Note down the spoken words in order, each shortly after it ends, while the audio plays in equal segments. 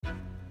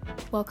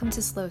Welcome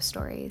to Slow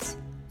Stories.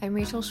 I'm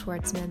Rachel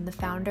Schwartzman, the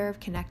founder of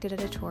Connected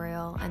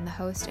Editorial and the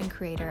host and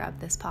creator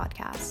of this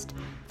podcast.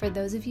 For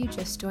those of you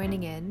just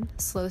joining in,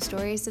 Slow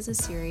Stories is a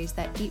series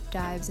that deep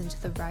dives into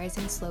the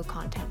rising slow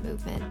content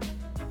movement.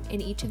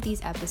 In each of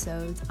these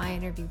episodes, I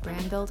interview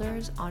brand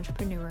builders,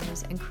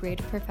 entrepreneurs, and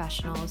creative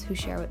professionals who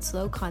share what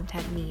slow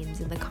content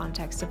means in the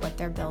context of what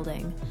they're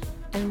building,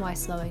 and why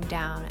slowing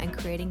down and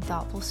creating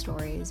thoughtful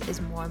stories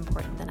is more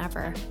important than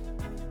ever.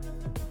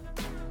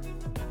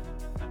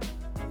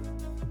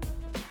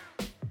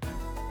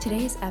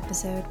 Today's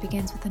episode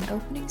begins with an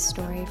opening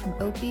story from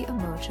Opie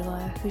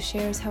Omojola, who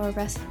shares how a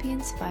recipe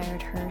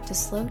inspired her to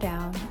slow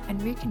down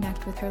and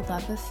reconnect with her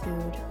love of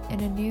food in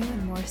a new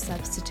and more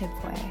substantive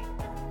way.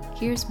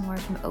 Here's more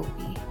from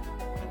Opie.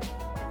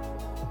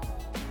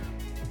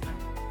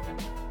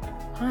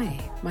 Hi,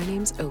 my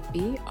name's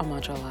Opie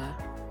Omojola.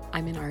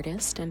 I'm an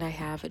artist and I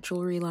have a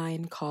jewelry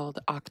line called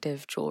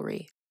Octave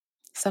Jewelry.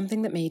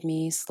 Something that made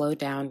me slow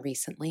down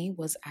recently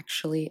was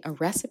actually a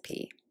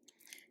recipe.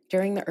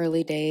 During the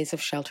early days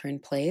of shelter in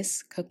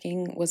place,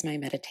 cooking was my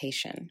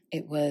meditation.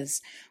 It was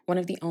one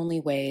of the only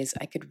ways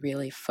I could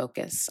really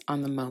focus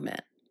on the moment.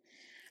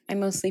 I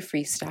mostly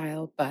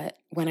freestyle, but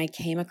when I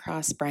came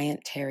across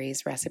Bryant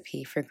Terry's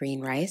recipe for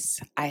green rice,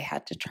 I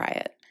had to try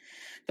it.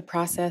 The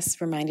process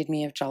reminded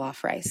me of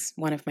jollof rice,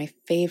 one of my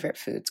favorite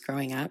foods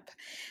growing up.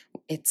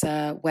 It's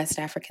a West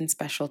African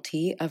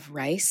specialty of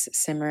rice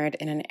simmered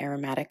in an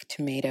aromatic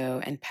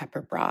tomato and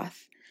pepper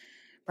broth.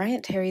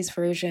 Bryant Terry's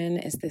version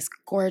is this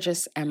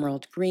gorgeous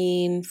emerald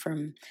green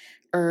from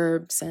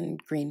herbs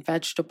and green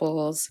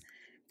vegetables.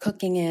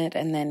 Cooking it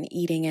and then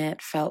eating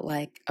it felt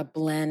like a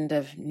blend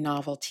of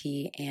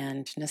novelty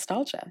and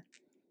nostalgia.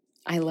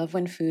 I love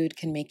when food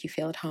can make you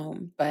feel at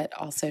home, but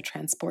also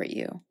transport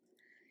you.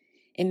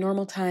 In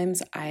normal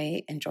times,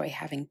 I enjoy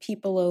having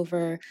people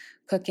over,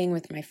 cooking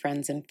with my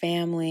friends and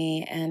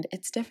family, and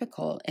it's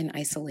difficult in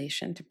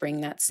isolation to bring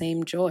that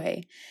same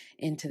joy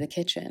into the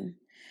kitchen.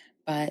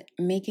 But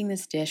making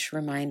this dish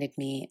reminded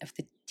me of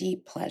the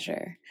deep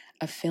pleasure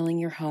of filling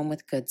your home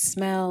with good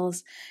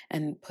smells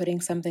and putting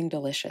something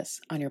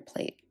delicious on your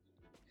plate.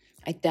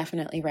 I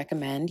definitely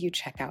recommend you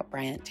check out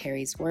Bryant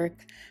Terry's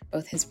work,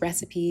 both his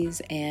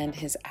recipes and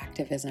his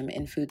activism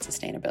in food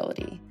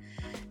sustainability.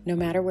 No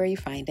matter where you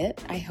find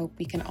it, I hope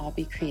we can all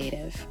be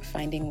creative,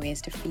 finding ways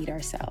to feed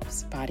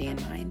ourselves, body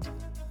and mind.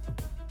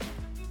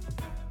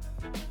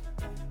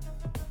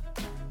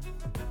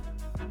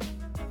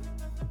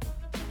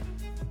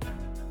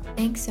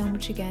 Thanks so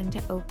much again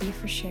to Opie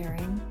for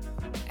sharing.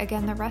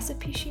 Again, the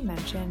recipe she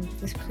mentioned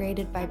was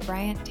created by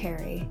Bryant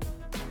Terry.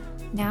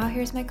 Now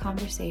here's my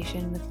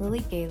conversation with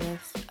Lily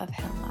Galef of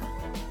Hilma.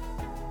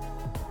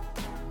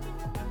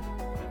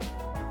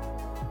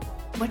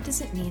 What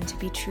does it mean to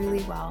be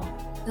truly well?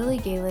 Lily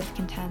Galef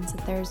contends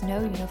that there is no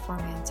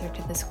uniform answer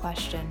to this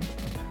question.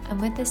 And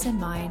with this in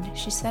mind,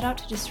 she set out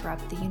to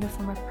disrupt the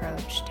uniform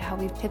approach to how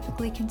we've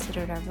typically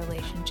considered our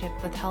relationship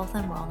with health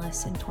and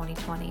wellness in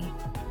 2020.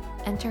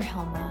 Enter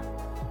Hilma,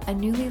 a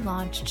newly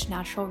launched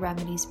natural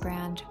remedies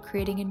brand,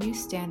 creating a new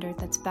standard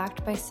that's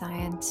backed by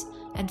science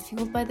and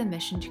fueled by the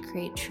mission to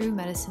create true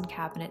medicine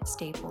cabinet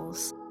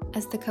staples.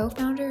 As the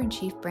co-founder and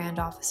chief brand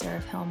officer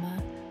of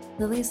Hilma,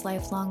 Lily's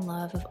lifelong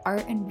love of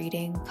art and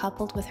reading,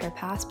 coupled with her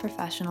past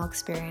professional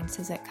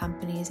experiences at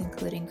companies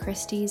including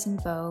Christie's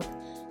and Vogue,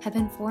 have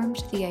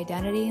informed the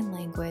identity and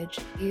language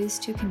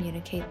used to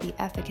communicate the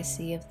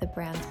efficacy of the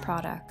brand's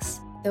products.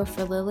 Though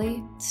for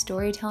Lily,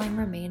 storytelling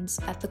remains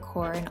at the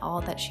core in all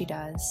that she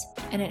does,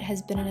 and it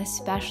has been an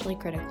especially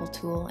critical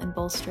tool in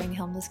bolstering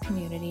Hilma's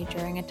community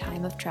during a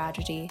time of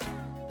tragedy.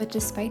 But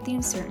despite the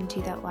uncertainty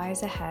that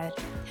lies ahead,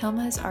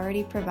 Hilma has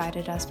already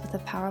provided us with a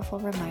powerful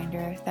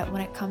reminder that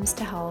when it comes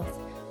to health,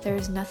 there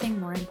is nothing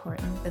more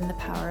important than the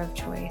power of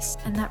choice,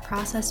 and that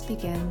process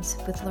begins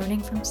with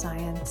learning from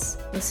science,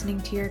 listening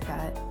to your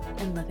gut,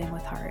 and living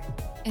with heart.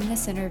 In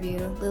this interview,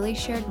 Lily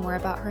shared more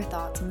about her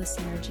thoughts on the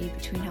synergy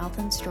between health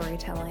and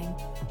storytelling,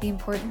 the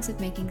importance of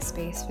making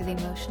space for the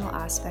emotional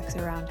aspects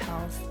around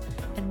health,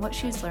 and what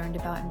she's learned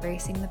about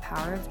embracing the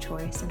power of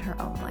choice in her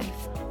own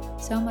life.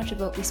 So much of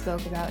what we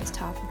spoke about is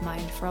top of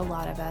mind for a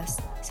lot of us,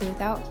 so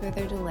without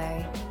further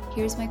delay,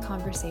 here's my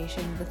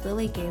conversation with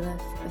Lily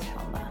Galef of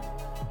Hilma.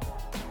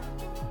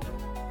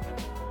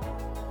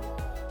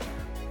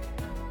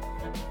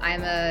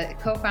 I'm a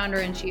co-founder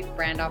and chief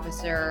brand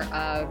officer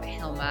of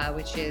Hilma,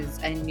 which is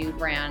a new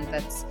brand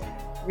that's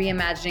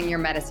reimagining your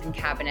medicine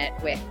cabinet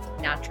with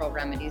natural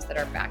remedies that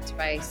are backed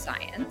by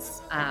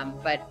science.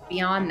 But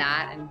beyond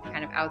that, and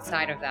kind of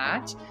outside of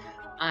that,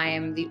 I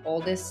am the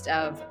oldest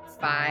of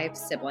 5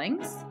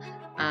 siblings.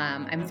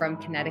 I'm from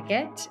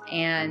Connecticut,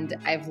 and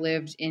I've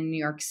lived in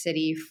New York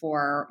City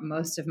for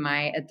most of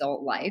my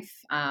adult life.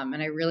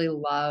 And I really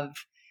love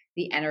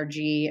the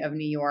energy of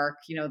New York,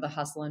 the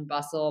hustle and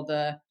bustle,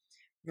 the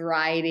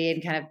variety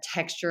and kind of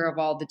texture of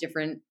all the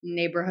different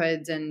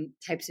neighborhoods and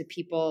types of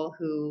people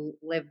who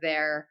live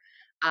there.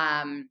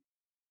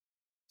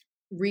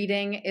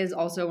 Reading is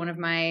also one of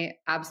my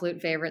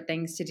absolute favorite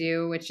things to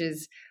do, which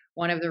is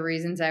one of the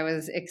reasons I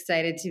was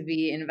excited to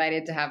be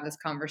invited to have this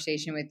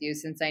conversation with you,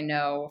 since I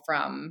know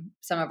from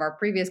some of our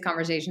previous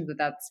conversations that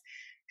that's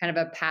kind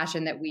of a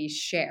passion that we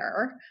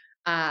share.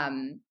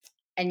 And,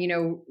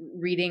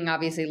 reading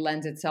obviously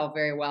lends itself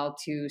very well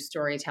to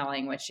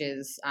storytelling, which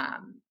is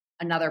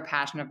another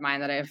passion of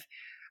mine that I've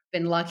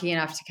been lucky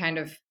enough to kind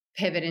of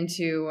pivot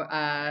into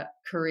a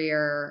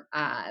career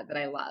that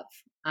I love.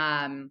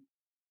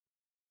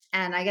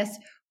 And I guess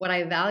what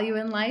I value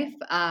in life,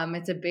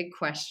 it's a big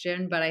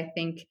question, but I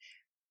think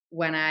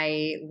when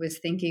I was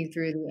thinking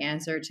through the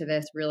answer to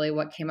this, really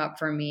what came up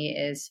for me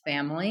is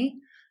family.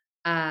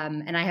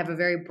 And I have a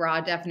very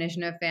broad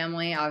definition of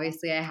family.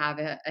 Obviously, I have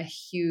a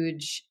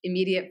huge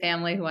immediate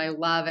family who I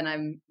love and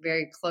I'm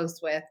very close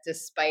with,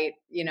 despite,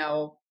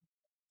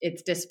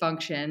 its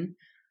dysfunction.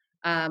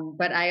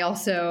 But I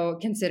also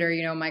consider,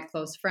 my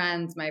close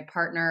friends, my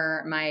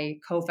partner, my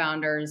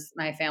co-founders,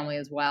 my family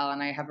as well.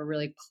 And I have a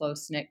really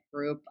close-knit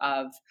group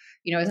of,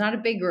 it's not a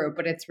big group,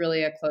 but it's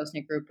really a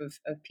close-knit group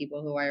of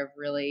people who I have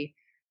really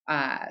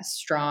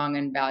strong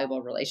and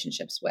valuable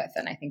relationships with.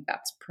 And I think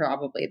that's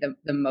probably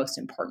the most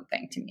important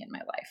thing to me in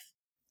my life.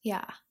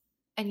 Yeah.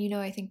 And,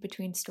 I think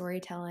between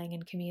storytelling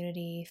and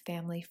community,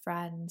 family,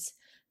 friends,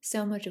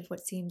 so much of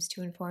what seems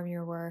to inform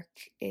your work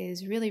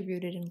is really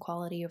rooted in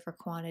quality over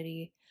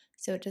quantity.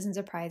 So it doesn't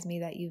surprise me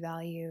that you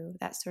value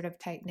that sort of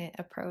tight-knit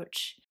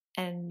approach.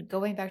 And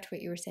going back to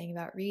what you were saying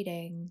about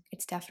reading,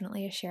 it's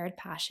definitely a shared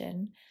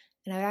passion.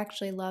 And I'd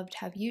actually love to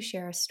have you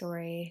share a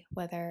story,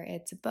 whether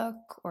it's a book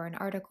or an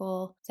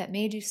article that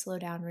made you slow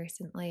down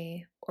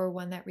recently, or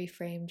one that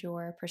reframed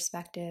your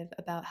perspective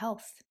about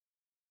health.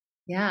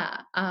 Yeah.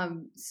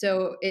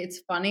 So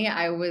it's funny.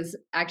 I was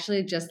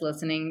actually just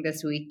listening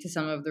this week to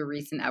some of the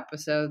recent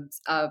episodes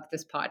of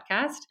this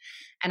podcast,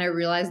 and I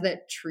realized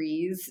that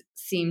trees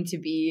seem to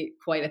be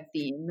quite a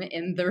theme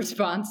in the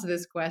response to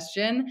this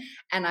question.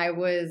 And I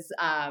was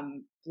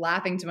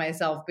laughing to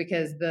myself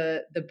because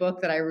the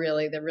book that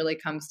really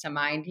comes to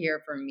mind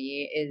here for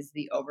me is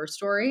The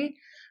Overstory,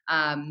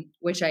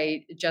 which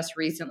I just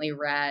recently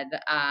read.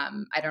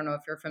 I don't know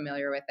if you're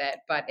familiar with it,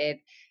 but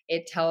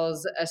it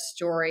tells a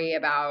story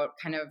about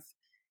kind of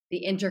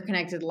the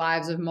interconnected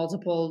lives of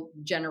multiple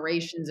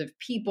generations of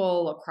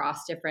people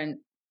across different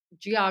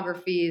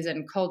geographies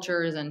and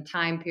cultures and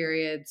time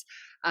periods.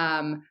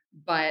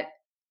 But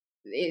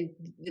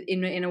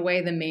in a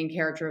way, the main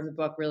character of the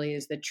book really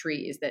is the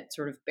trees that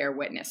sort of bear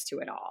witness to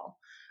it all.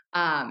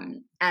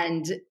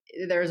 And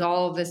there's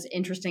all of this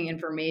interesting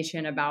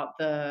information about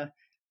the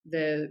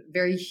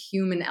very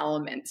human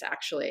elements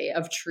actually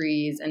of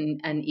trees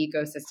and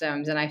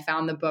ecosystems. And I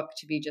found the book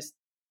to be just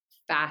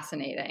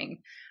fascinating.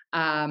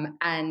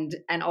 And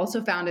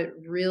also found it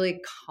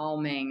really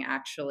calming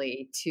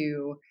actually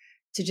to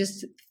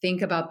just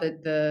think about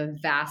the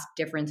vast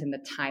difference in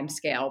the time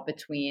scale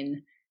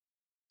between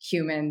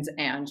humans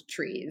and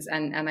trees.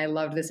 And I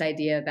loved this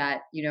idea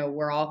that,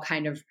 we're all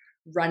kind of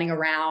running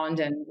around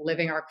and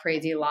living our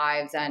crazy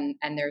lives. And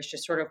there's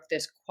just sort of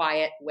this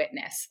quiet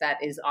witness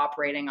that is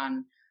operating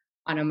on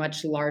a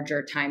much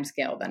larger time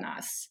scale than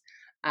us.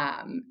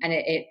 And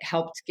it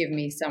helped give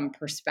me some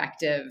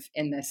perspective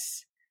in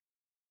this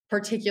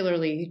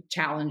particularly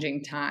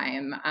challenging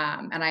time.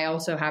 And I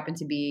also happened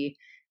to be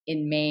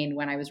in Maine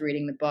when I was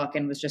reading the book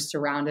and was just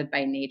surrounded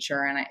by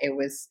nature. And it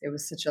was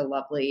such a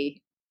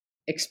lovely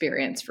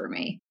experience for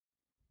me.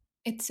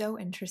 It's so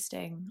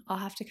interesting. I'll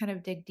have to kind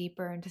of dig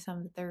deeper into some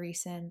of the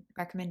recent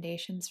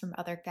recommendations from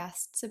other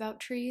guests about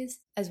trees,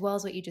 as well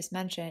as what you just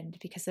mentioned,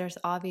 because there's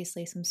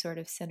obviously some sort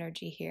of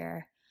synergy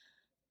here.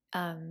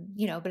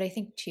 But I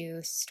think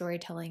too,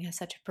 storytelling has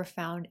such a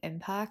profound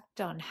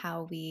impact on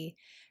how we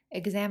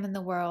examine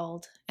the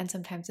world and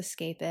sometimes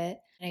escape it.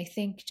 And I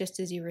think just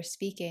as you were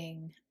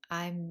speaking,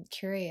 I'm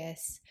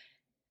curious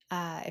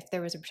if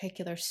there was a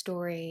particular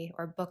story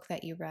or book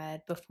that you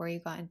read before you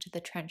got into the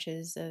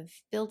trenches of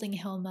building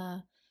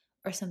Hilma,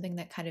 or something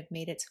that kind of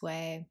made its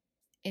way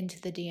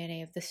into the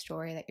DNA of the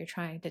story that you're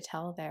trying to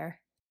tell there.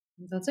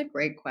 That's a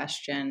great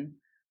question.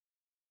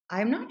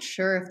 I'm not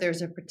sure if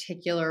there's a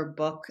particular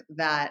book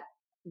that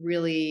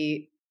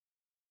really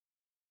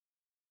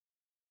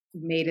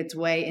made its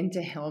way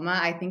into Hilma.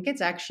 I think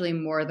it's actually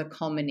more the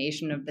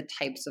culmination of the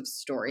types of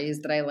stories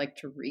that I like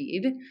to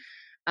read.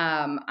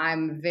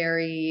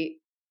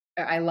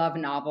 I love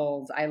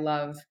novels. I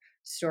love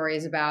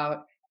stories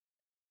about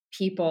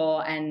people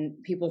and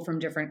people from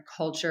different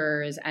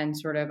cultures and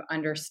sort of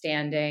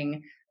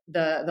understanding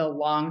the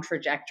long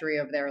trajectory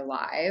of their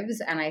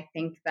lives. And I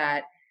think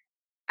that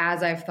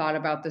as I've thought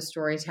about the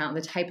storytelling,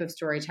 the type of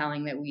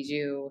storytelling that we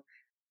do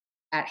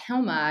at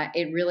Hilma,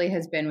 it really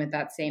has been with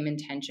that same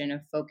intention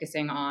of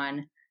focusing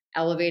on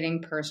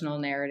elevating personal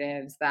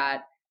narratives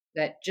that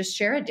just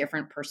share a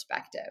different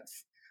perspective.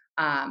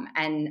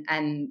 And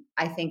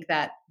I think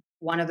that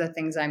one of the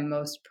things I'm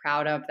most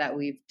proud of that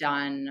we've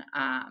done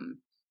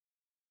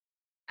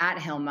at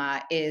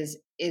Hilma is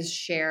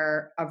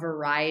share a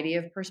variety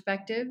of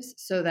perspectives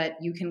so that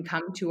you can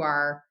come to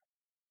our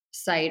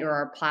site or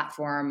our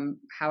platform,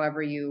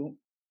 however you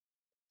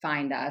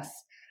find us,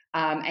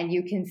 and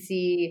you can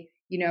see,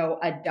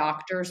 a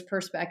doctor's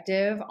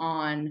perspective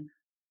on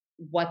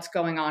what's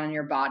going on in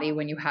your body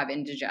when you have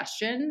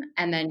indigestion.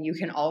 And then you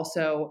can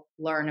also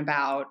learn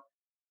about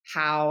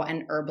how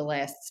an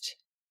herbalist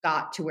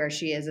got to where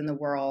she is in the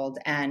world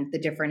and the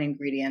different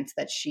ingredients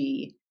that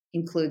she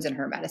includes in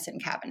her medicine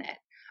cabinet,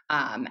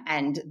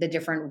 and the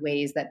different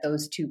ways that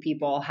those two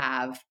people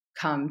have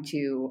come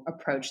to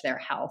approach their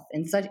health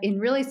in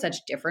really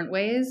such different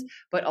ways,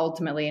 but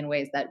ultimately in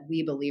ways that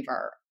we believe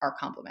are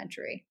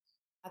complementary.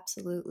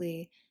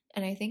 Absolutely.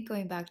 And I think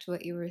going back to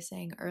what you were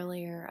saying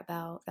earlier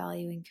about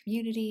valuing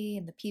community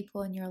and the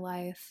people in your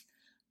life,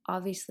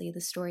 obviously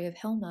the story of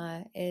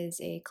Hilma is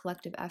a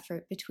collective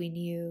effort between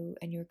you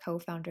and your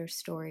co-founder's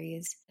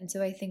stories. And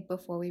so I think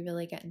before we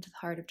really get into the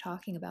heart of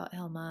talking about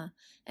Hilma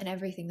and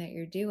everything that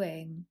you're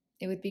doing,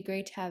 it would be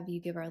great to have you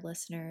give our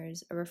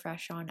listeners a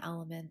refresh on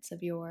elements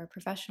of your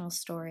professional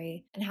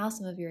story and how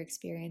some of your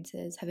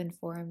experiences have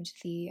informed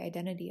the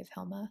identity of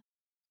Hilma.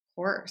 Of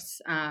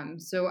course.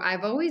 So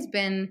I've always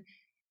been,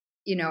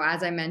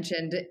 as I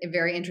mentioned,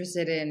 very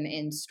interested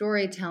in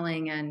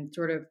storytelling and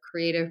sort of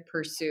creative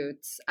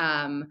pursuits.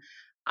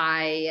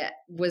 I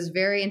was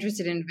very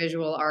interested in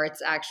visual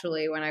arts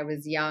actually when I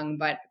was young,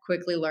 but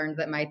quickly learned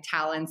that my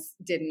talents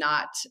did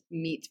not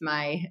meet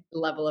my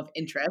level of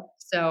interest.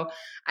 So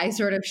I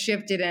sort of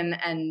shifted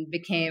and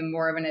became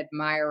more of an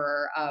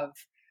admirer of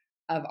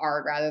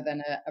art rather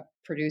than a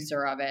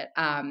producer of it.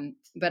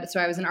 But so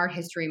I was an art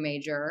history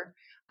major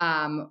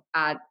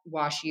at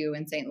WashU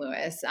in St.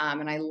 Louis,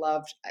 and I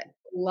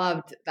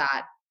loved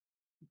that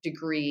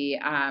degree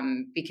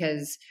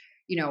because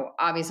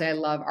obviously I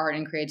love art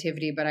and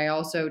creativity, but I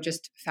also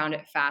just found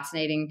it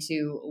fascinating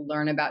to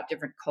learn about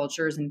different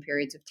cultures and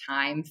periods of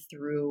time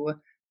through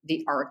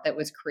the art that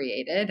was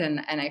created,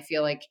 and I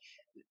feel like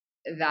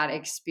that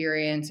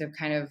experience of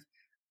kind of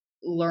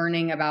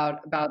learning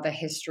about the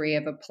history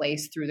of a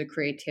place through the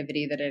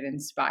creativity that it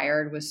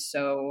inspired was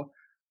so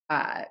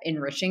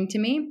enriching to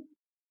me.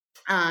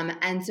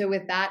 And so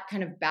with that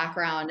kind of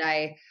background,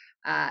 I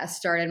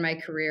started my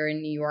career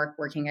in New York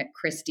working at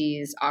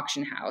Christie's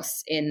auction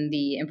house in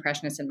the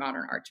Impressionist and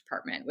Modern Art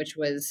department, which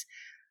was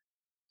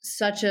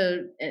such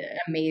an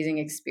amazing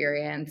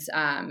experience.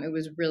 It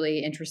was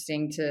really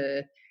interesting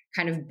to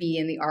kind of be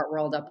in the art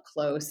world up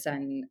close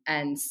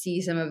and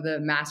see some of the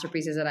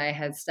masterpieces that I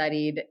had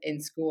studied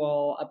in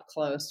school up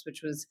close,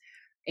 which was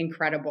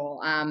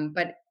incredible.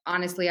 But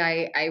honestly,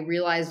 I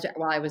realized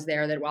while I was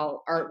there that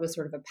while art was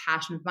sort of a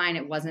passion of mine,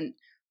 it wasn't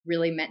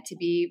really meant to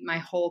be my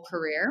whole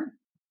career.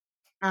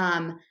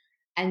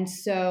 And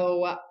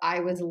so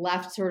I was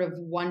left sort of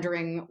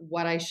wondering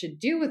what I should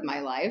do with my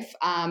life.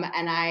 And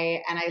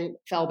I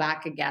fell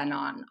back again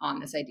on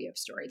this idea of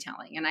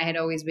storytelling. And I had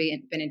always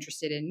been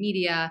interested in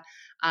media,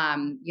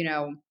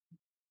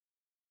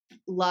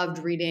 loved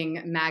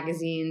reading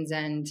magazines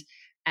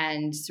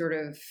and sort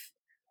of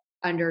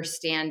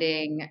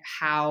understanding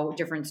how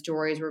different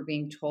stories were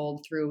being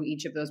told through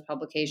each of those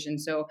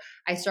publications. So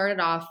I started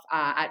off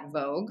at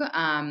Vogue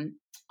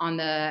on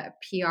the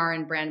PR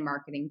and brand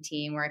marketing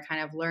team, where I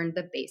kind of learned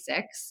the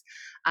basics.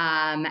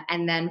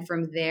 And then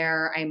from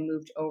there, I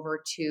moved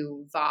over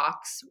to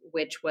Vox,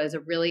 which was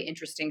a really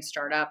interesting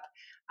startup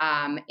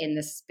in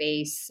the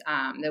space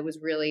that was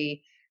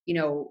really,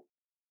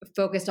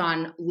 focused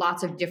on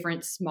lots of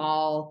different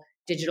small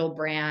digital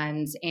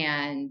brands,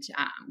 and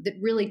that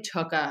really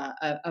took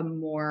a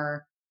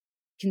more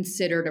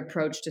considered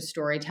approach to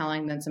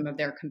storytelling than some of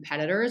their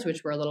competitors,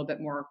 which were a little bit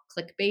more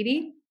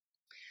clickbaity.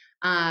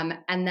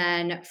 And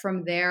then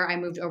from there, I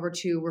moved over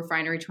to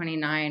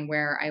Refinery29,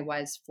 where I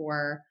was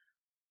for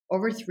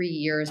over 3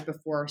 years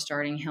before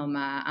starting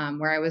Hilma,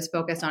 where I was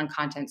focused on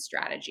content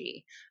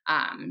strategy.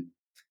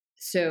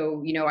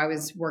 So, I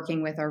was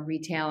working with our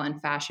retail and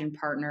fashion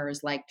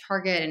partners like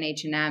Target and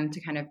H&M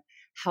to kind of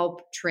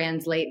help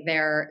translate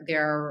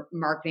their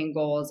marketing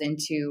goals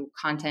into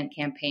content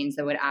campaigns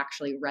that would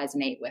actually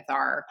resonate with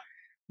our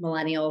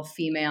millennial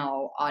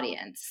female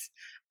audience.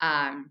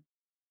 And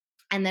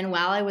then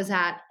while I was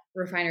at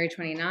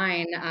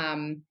Refinery29,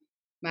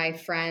 my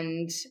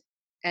friend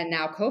and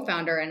now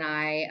co-founder and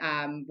I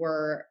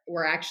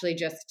were actually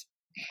just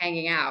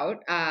hanging out,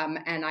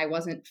 and I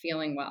wasn't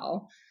feeling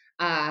well.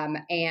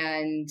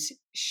 And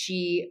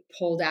she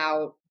pulled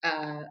out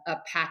a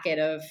packet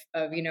of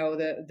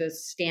the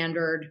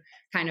standard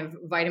kind of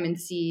vitamin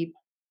C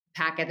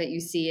packet that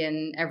you see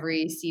in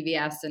every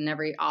CVS and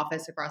every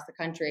office across the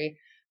country.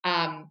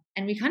 And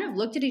we kind of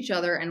looked at each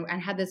other and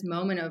had this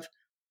moment of,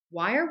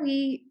 why are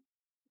we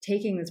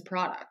taking this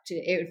product?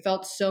 It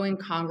felt so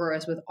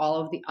incongruous with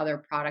all of the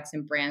other products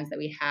and brands that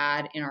we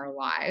had in our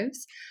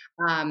lives.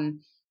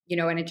 And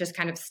it just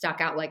kind of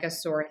stuck out like a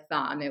sore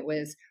thumb. It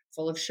was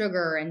full of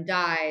sugar and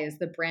dyes.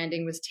 The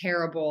branding was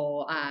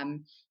terrible.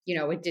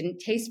 It didn't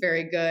taste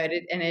very good.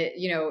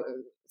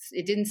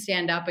 It didn't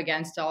stand up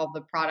against all of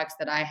the products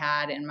that I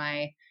had in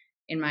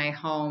my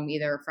home,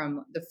 either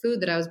from the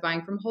food that I was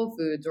buying from Whole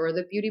Foods or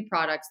the beauty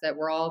products that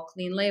were all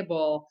clean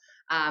label,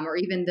 or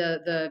even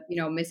the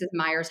Mrs.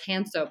 Meyer's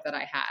hand soap that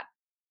I had.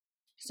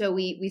 So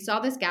we saw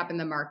this gap in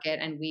the market,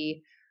 and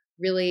we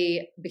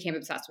really became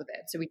obsessed with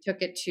it. So we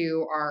took it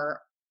to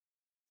our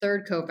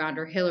third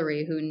co-founder,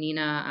 Hillary, who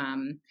Nina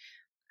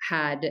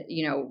had,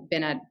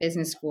 been at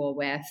business school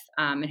with,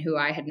 and who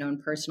I had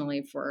known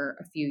personally for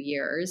a few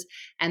years.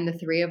 And the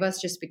three of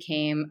us just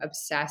became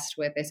obsessed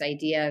with this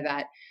idea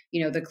that,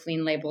 the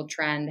clean label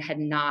trend had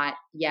not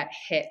yet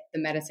hit the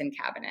medicine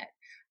cabinet.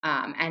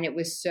 And it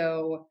was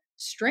so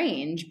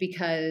strange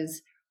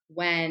because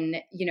when,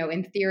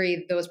 in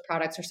theory, those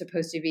products are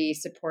supposed to be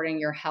supporting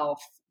your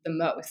health the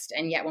most.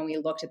 And yet when we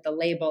looked at the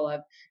label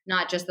of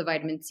not just the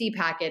vitamin C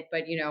packet,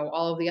 but,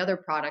 all of the other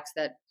products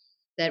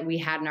that we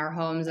had in our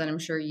homes, and I'm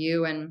sure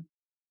you and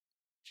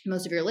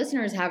most of your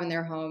listeners have in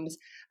their homes,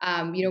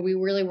 we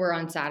really were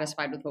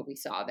unsatisfied with what we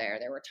saw there.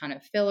 There were a ton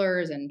of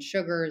fillers and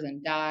sugars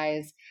and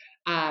dyes.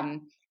 And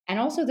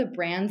also the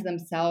brands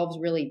themselves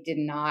really did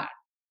not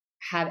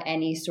have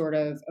any sort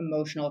of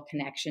emotional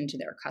connection to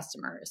their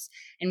customers.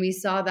 And we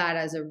saw that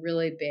as a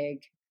really big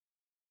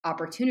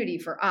opportunity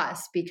for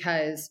us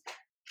because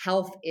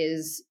health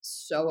is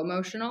so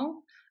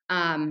emotional.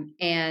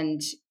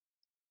 And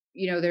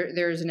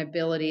there's an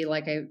ability,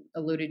 like I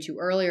alluded to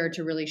earlier,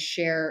 to really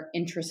share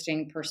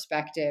interesting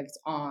perspectives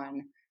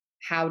on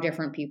how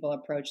different people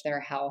approach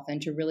their health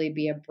and to really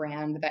be a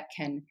brand that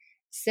can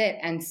sit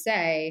and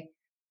say,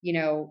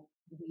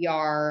 we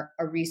are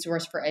a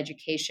resource for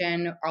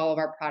education. All of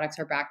our products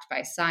are backed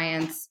by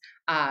science.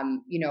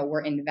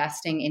 We're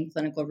investing in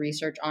clinical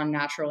research on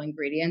natural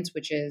ingredients,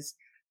 which is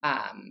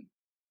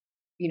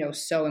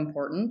so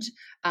important.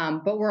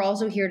 But we're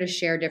also here to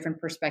share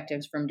different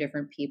perspectives from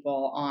different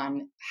people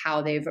on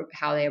how they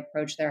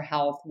approach their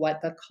health, what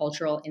the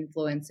cultural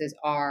influences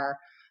are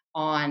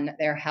on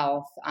their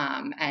health,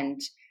 and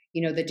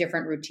the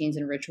different routines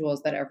and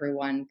rituals that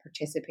everyone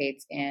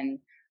participates in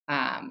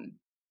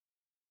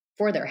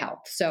for their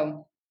health.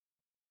 So,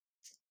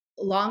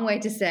 long way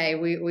to say,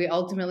 we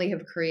ultimately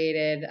have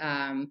created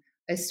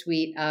a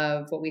suite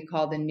of what we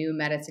call the new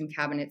medicine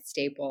cabinet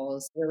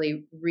staples,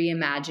 really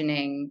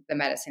reimagining the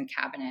medicine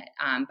cabinet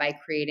by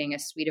creating a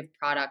suite of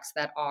products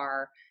that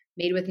are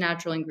made with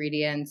natural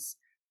ingredients,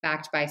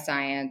 backed by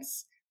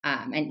science,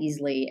 and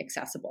easily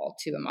accessible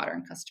to a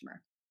modern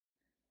customer.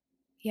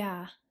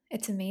 Yeah,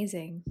 it's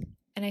amazing.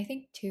 And I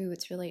think too,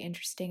 it's really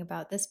interesting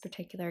about this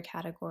particular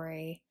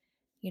category.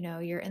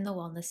 You're in the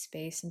wellness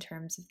space in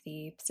terms of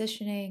the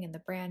positioning and the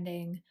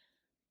branding,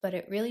 but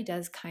it really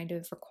does kind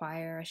of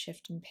require a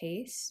shift in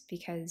pace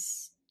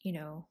because,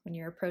 when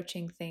you're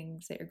approaching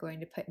things that you're going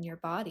to put in your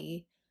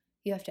body,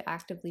 you have to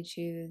actively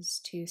choose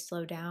to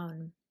slow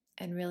down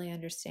and really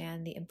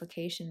understand the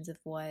implications of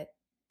what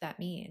that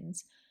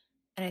means.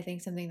 And I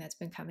think something that's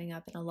been coming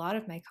up in a lot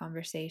of my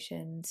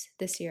conversations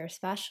this year,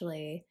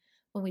 especially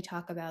when we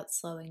talk about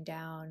slowing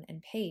down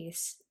and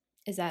pace,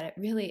 is that it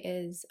really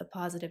is a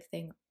positive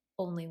thing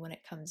only when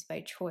it comes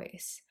by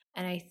choice.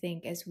 And I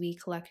think as we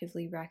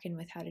collectively reckon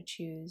with how to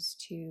choose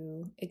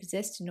to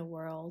exist in a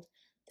world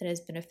that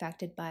has been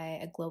affected by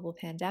a global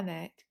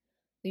pandemic,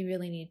 we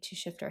really need to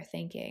shift our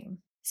thinking.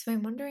 So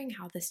I'm wondering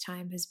how this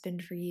time has been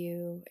for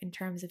you in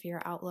terms of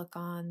your outlook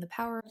on the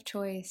power of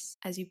choice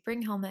as you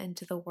bring Helma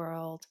into the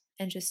world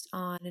and just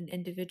on an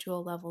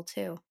individual level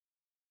too.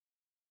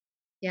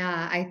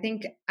 Yeah, I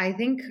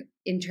think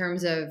in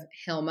terms of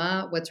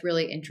Hilma, what's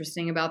really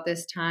interesting about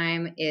this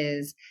time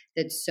is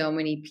that so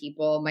many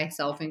people,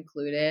 myself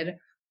included,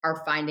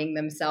 are finding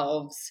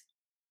themselves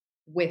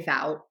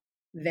without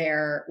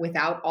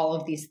all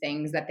of these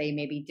things that they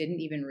maybe didn't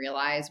even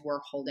realize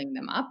were holding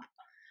them up.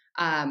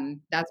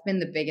 That's been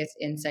the biggest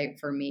insight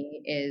for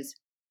me is,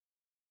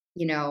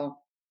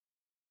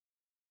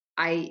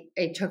 I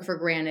took for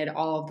granted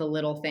all of the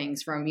little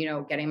things from,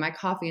 getting my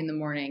coffee in the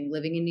morning,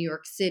 living in New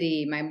York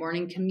City, my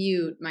morning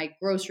commute, my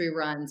grocery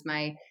runs,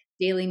 my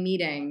daily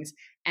meetings.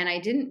 And I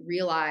didn't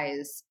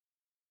realize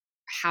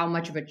how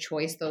much of a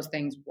choice those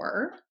things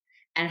were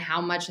and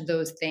how much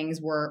those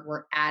things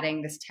were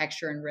adding this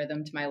texture and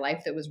rhythm to my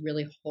life that was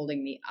really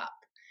holding me up.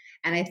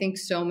 And I think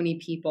so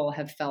many people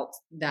have felt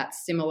that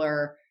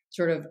similar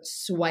sort of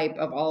swipe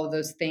of all of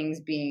those things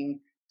being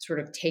sort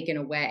of taken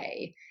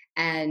away.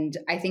 And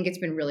I think it's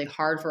been really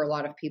hard for a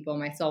lot of people,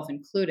 myself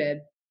included,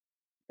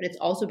 but it's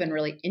also been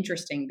really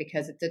interesting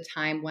because it's a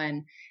time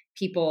when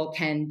people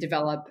can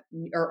develop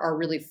or are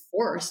really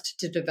forced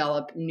to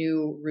develop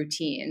new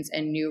routines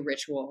and new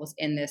rituals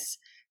in this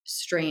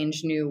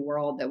strange new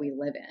world that we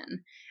live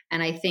in.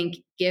 And I think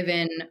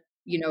given,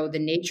 the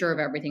nature of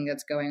everything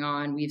that's going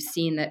on, we've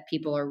seen that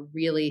people are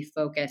really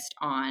focused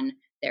on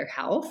their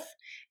health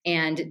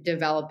and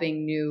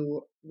developing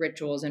new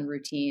rituals and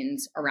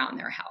routines around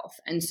their health.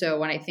 And so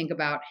when I think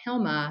about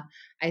Hilma,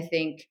 I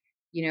think,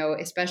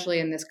 especially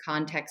in this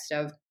context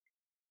of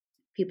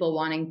people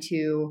wanting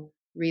to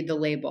read the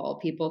label,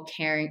 people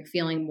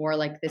feeling more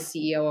like the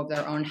CEO of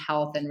their own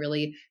health and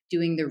really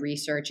doing the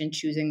research and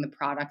choosing the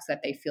products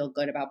that they feel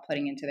good about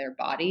putting into their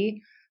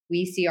body,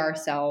 we see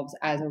ourselves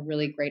as a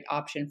really great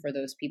option for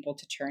those people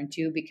to turn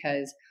to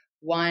because,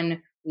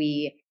 one,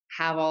 we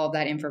have all of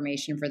that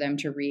information for them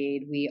to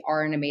read. We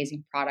are an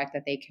amazing product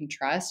that they can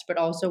trust, but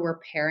also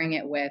we're pairing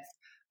it with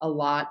a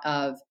lot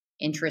of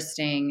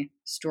interesting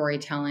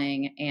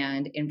storytelling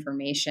and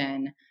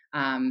information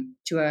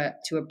to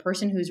a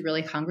person who's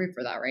really hungry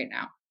for that right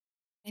now.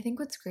 I think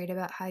what's great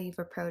about how you've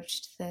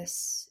approached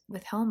this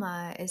with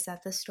Hilma is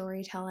that the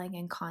storytelling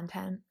and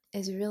content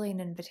is really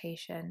an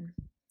invitation.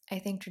 I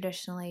think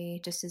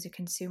traditionally, just as a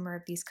consumer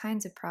of these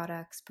kinds of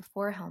products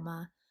before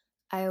Hilma,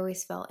 I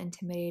always felt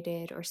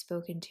intimidated or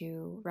spoken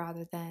to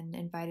rather than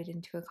invited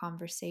into a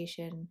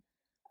conversation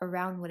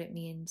around what it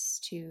means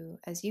to,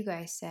 as you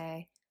guys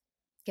say,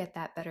 get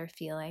that better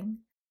feeling.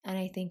 And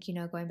I think,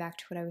 going back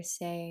to what I was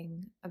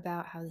saying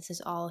about how this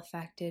is all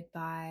affected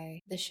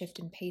by the shift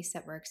in pace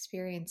that we're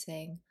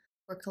experiencing,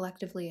 we're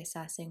collectively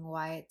assessing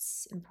why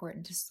it's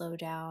important to slow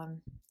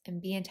down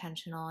and be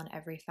intentional in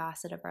every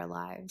facet of our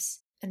lives.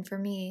 And for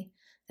me,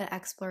 that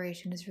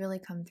exploration has really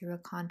come through a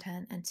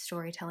content and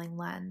storytelling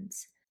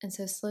lens. And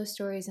so, Slow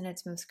Stories in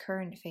its most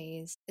current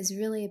phase is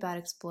really about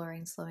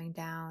exploring slowing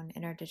down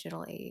in our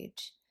digital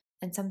age.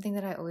 And something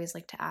that I always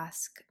like to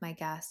ask my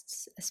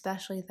guests,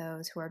 especially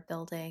those who are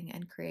building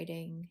and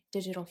creating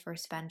digital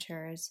first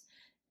ventures,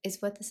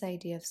 is what this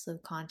idea of slow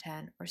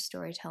content or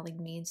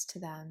storytelling means to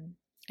them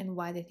and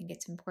why they think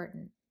it's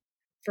important.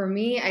 For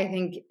me, I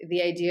think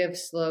the idea of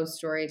slow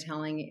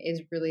storytelling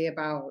is really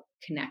about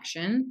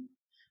connection.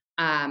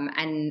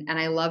 And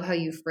I love how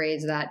you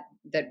phrase that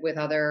with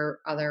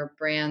other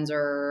brands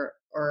or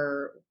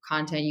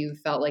content, you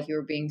felt like you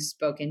were being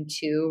spoken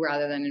to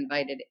rather than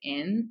invited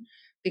in,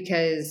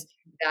 because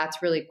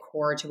that's really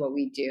core to what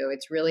we do.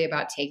 It's really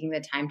about taking the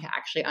time to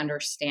actually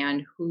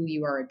understand who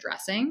you are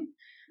addressing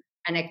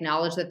and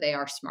acknowledge that they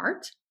are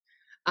smart,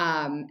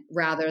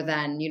 rather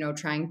than,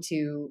 trying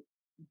to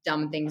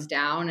dumb things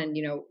down and,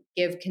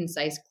 give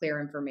concise, clear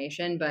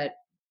information, but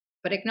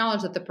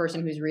acknowledge that the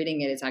person who's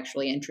reading it is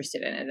actually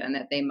interested in it and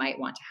that they might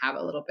want to have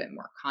a little bit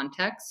more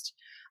context.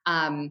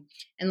 And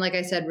like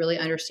I said, really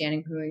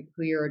understanding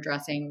who you're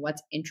addressing,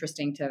 what's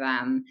interesting to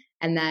them,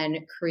 and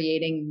then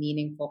creating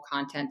meaningful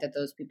content that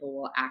those people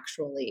will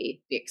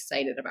actually be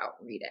excited about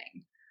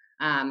reading.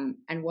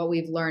 And what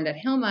we've learned at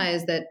Hilma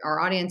is that our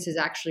audience is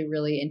actually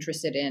really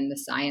interested in the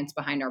science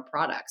behind our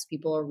products.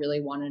 People really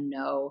want to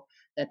know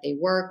that they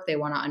work. They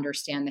want to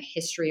understand the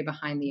history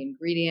behind the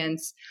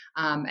ingredients.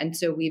 And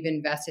so we've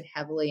invested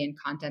heavily in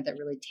content that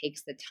really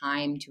takes the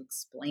time to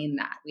explain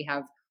that. We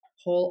have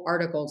whole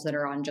articles that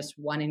are on just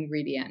one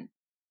ingredient.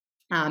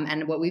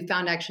 And what we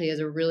found actually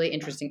is a really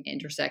interesting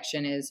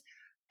intersection is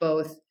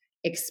both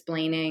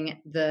explaining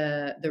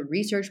the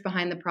research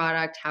behind the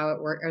product, how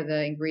it works, or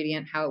the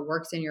ingredient, how it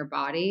works in your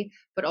body,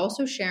 but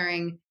also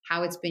sharing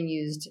how it's been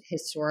used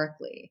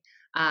historically.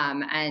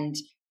 And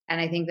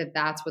I think that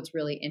that's what's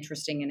really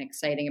interesting and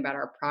exciting about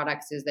our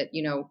products is that,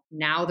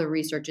 now the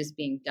research is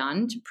being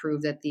done to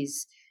prove that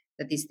these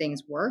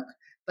things work,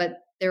 but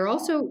they're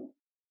also,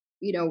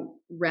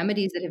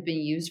 remedies that have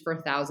been used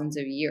for thousands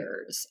of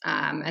years.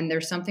 And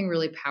there's something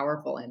really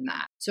powerful in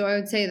that. So I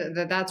would say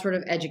that sort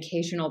of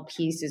educational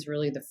piece is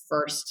really the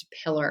first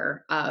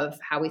pillar of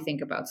how we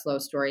think about slow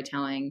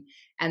storytelling.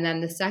 And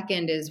then the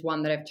second is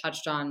one that I've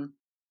touched on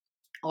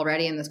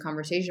already in this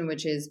conversation,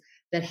 which is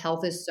that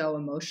health is so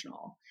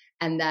emotional.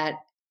 And that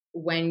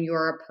when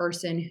you're a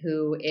person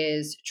who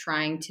is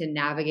trying to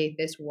navigate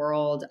this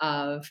world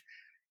of,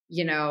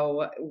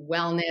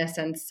 wellness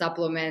and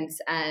supplements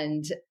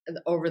and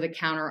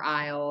over-the-counter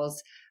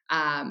aisles,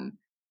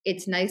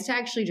 it's nice to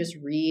actually just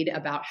read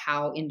about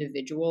how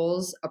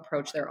individuals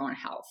approach their own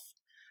health.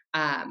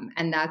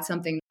 And that's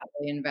something that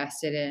we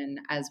invested in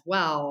as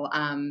well.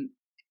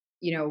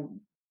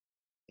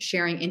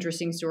 Sharing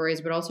interesting stories,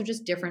 but also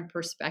just different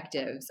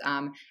perspectives,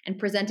 and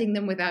presenting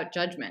them without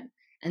judgment.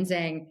 And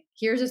saying,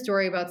 here's a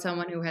story about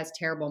someone who has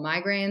terrible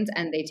migraines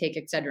and they take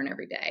Excedrin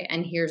every day.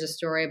 And here's a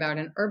story about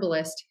an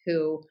herbalist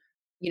who,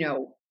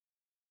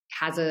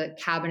 has a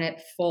cabinet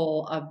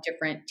full of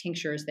different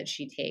tinctures that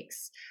she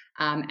takes.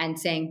 And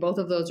saying both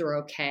of those are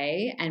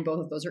okay and both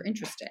of those are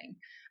interesting.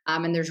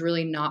 And there's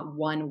really not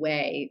one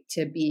way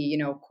to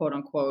be, quote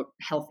unquote,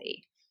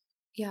 healthy.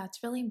 Yeah,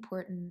 it's really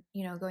important,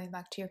 going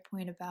back to your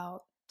point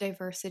about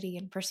diversity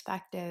and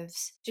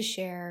perspectives to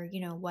share,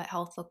 what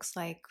health looks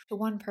like to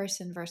one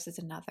person versus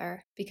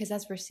another. Because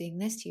as we're seeing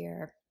this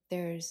year,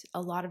 there's a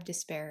lot of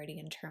disparity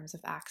in terms of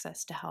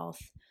access to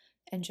health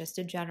and just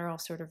a general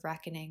sort of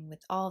reckoning with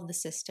all of the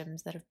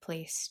systems that have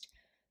placed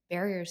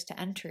barriers to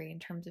entry in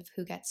terms of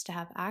who gets to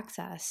have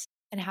access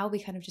and how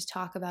we kind of just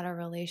talk about our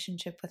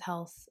relationship with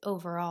health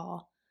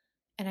overall.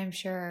 And I'm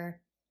sure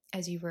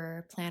as you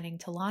were planning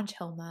to launch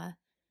Hilma,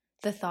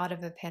 the thought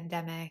of a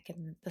pandemic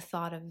and the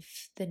thought of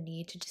the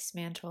need to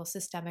dismantle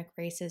systemic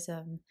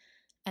racism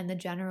and the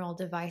general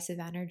divisive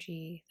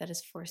energy that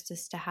has forced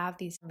us to have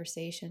these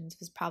conversations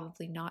was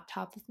probably not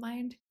top of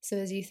mind. So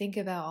as you think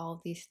about all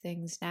of these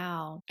things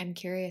now, I'm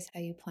curious how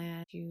you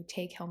plan to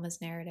take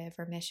Hilma's narrative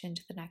or mission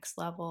to the next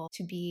level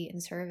to be in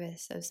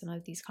service of some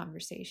of these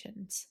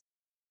conversations.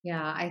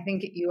 Yeah, I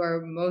think you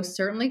are most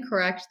certainly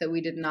correct that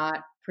we did not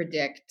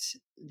predict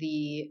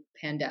the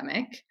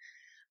pandemic.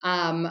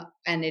 And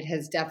it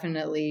has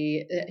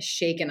definitely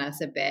shaken us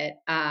a bit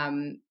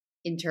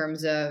in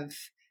terms of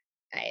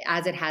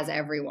as it has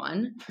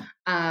everyone.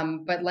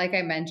 But like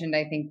I mentioned,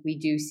 I think we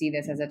do see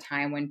this as a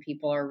time when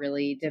people are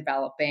really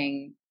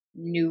developing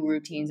new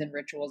routines and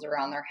rituals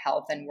around their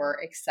health. And we're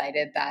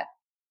excited that,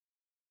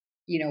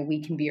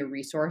 we can be a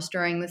resource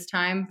during this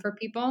time for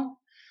people.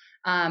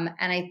 And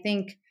I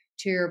think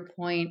to your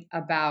point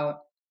about,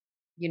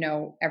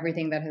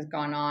 everything that has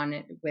gone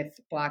on with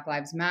Black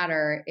Lives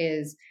Matter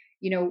is,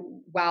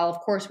 while of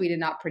course we did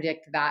not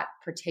predict that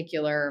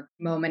particular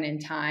moment in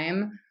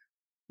time,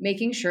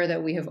 making sure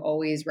that we have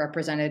always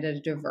represented a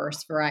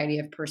diverse variety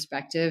of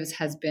perspectives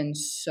has been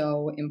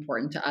so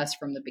important to us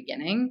from the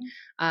beginning.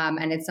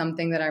 And it's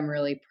something that I'm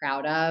really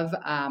proud of,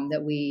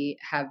 that we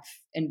have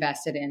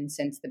invested in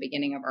since the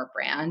beginning of our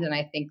brand. And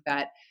I think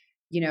that,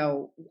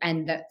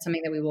 and that's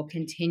something that we will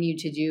continue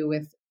to do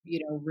with,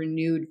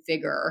 renewed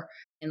vigor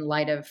in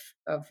light of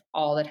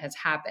all that has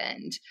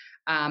happened.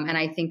 And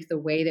I think the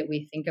way that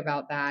we think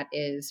about that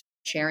is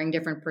sharing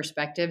different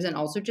perspectives and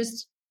also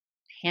just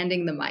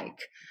handing the mic.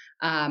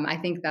 I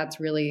think that's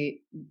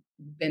really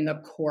been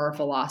the core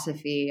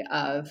philosophy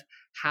of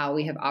how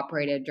we have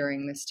operated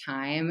during this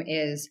time,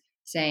 is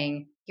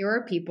saying, here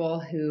are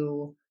people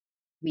who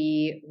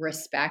we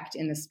respect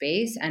in the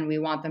space and we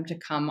want them to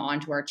come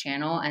onto our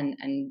channel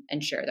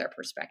and share their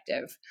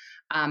perspective.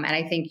 And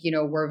I think,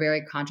 we're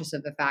very conscious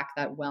of the fact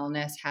that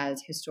wellness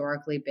has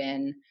historically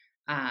been,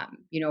 a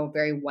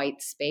very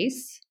white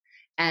space.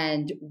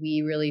 And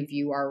we really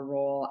view our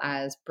role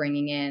as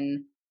bringing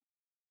in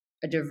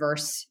a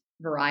diverse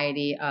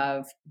variety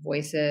of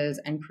voices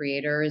and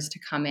creators to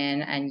come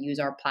in and use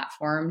our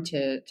platform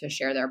to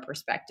share their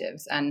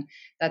perspectives. And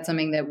that's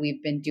something that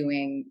we've been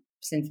doing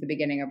since the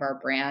beginning of our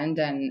brand.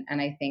 And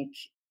I think,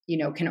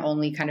 can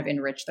only kind of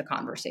enrich the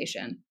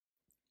conversation.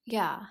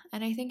 Yeah.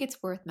 And I think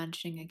it's worth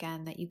mentioning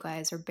again that you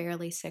guys are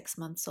barely 6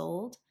 months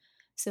old.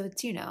 So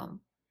it's,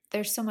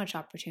 there's so much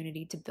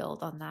opportunity to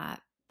build on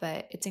that.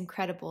 But it's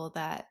incredible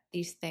that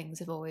these things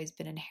have always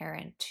been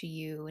inherent to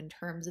you in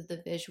terms of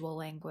the visual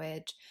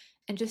language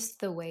and just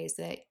the ways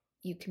that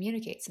you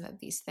communicate some of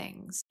these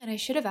things. And I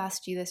should have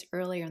asked you this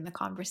earlier in the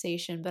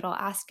conversation, but I'll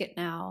ask it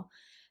now.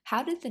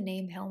 How did the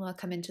name Hilma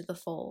come into the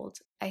fold?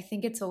 I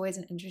think it's always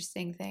an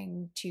interesting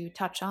thing to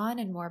touch on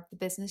in more of the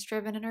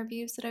business-driven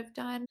interviews that I've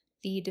done.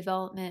 The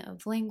development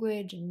of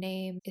language and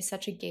name is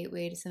such a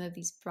gateway to some of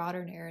these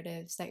broader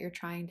narratives that you're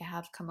trying to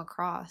have come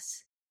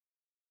across.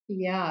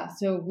 Yeah,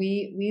 so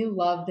we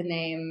love the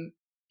name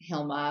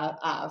Hilma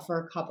for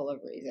a couple of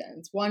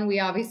reasons. One,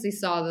 we obviously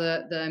saw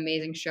the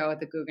amazing show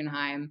at the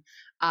Guggenheim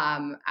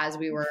as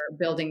we were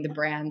building the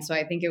brand, so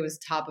I think it was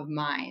top of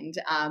mind.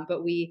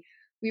 But we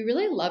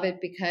really love it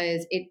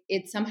because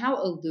it somehow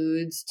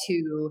alludes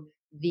to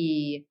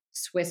the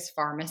Swiss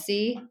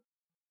pharmacy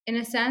in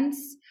a sense.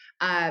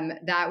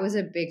 That was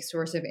a big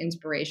source of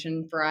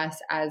inspiration for us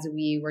as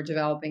we were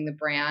developing the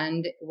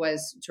brand,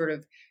 was sort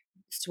of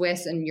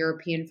Swiss and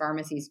European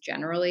pharmacies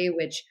generally,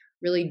 which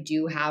really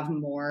do have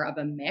more of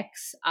a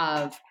mix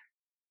of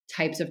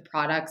types of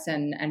products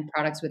and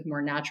products with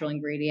more natural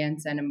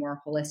ingredients and a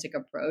more holistic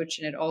approach.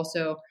 And it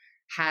also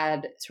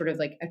had sort of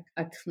like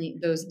a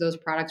clean, those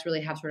products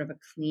really have sort of a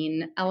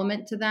clean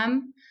element to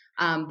them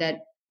that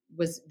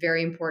was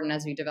very important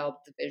as we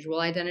developed the visual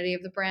identity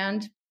of the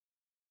brand.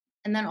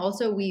 And then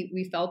also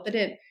we felt that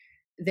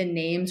the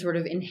name sort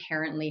of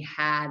inherently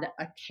had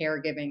a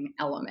caregiving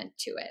element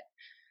to it.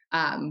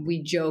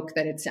 We joke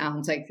that it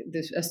sounds like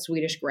a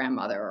Swedish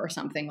grandmother or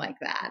something like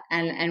that.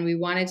 And we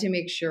wanted to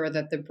make sure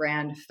that the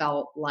brand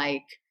felt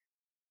like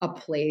a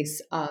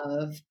place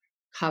of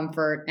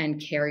comfort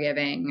and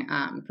caregiving,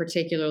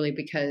 particularly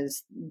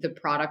because the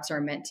products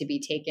are meant to be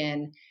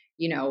taken,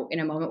 in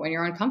a moment when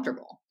you're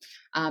uncomfortable.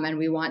 And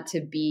we want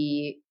to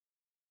be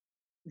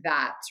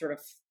that sort of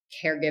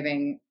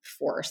caregiving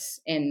force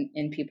in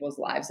people's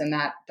lives. And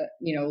that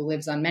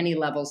lives on many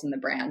levels in the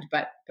brand,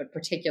 but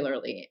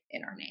particularly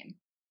in our name.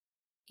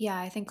 Yeah,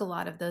 I think a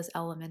lot of those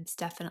elements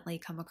definitely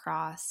come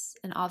across.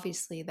 And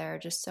obviously, there are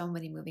just so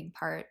many moving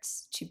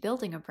parts to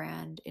building a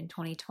brand in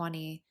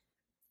 2020.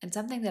 And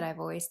something that I've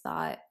always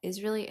thought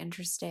is really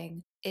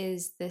interesting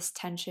is this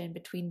tension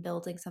between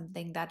building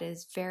something that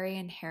is very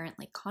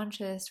inherently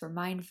conscious or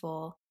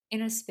mindful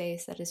in a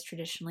space that is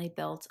traditionally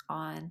built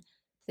on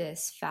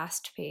this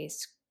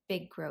fast-paced,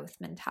 big growth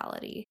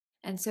mentality.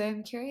 And so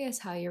I'm curious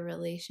how your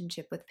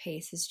relationship with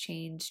pace has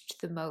changed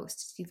the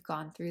most as you've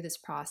gone through this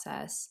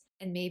process,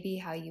 and maybe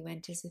how you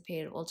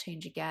anticipate it will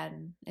change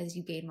again as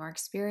you gain more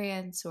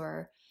experience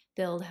or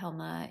build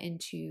Hilma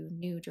into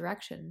new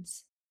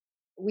directions.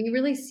 We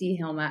really see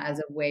Hilma as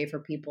a way for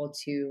people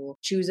to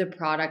choose a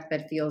product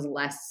that feels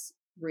less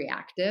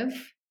reactive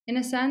in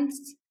a sense.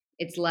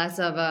 It's less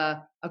of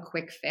a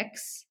quick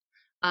fix.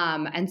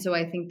 And so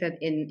I think that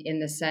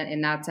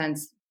in that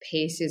sense,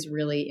 pace is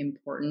really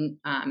important,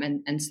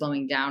 and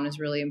slowing down is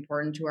really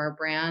important to our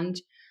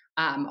brand.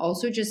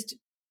 Also, just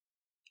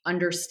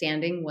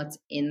understanding what's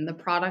in the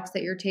products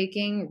that you're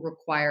taking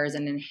requires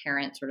an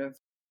inherent sort of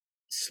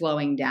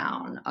slowing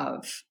down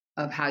of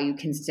of how you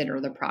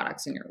consider the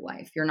products in your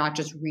life. You're not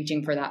just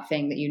reaching for that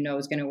thing that you know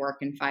is going to work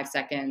in 5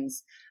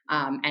 seconds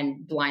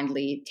and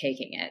blindly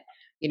taking it.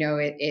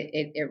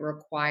 It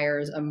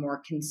requires a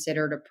more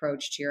considered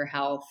approach to your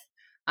health.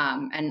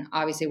 And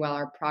obviously, while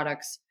our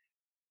products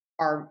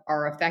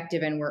are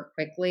effective and work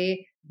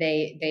quickly,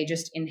 they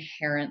just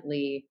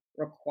inherently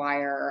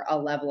require a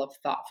level of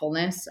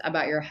thoughtfulness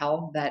about your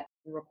health that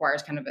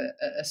requires kind of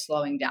a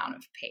slowing down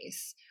of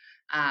pace.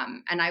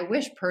 And I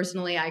wish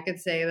personally I could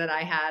say that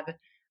I had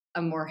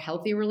a more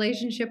healthy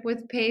relationship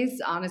with pace.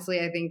 Honestly,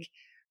 I think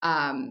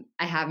I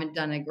haven't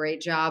done a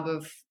great job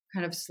of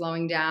kind of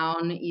slowing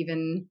down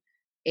even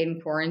in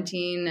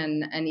quarantine.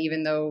 And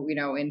even though,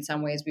 in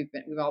some ways we've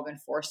all been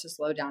forced to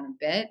slow down a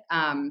bit.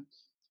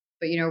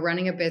 But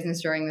running a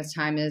business during this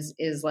time is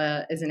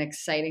an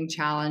exciting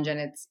challenge, and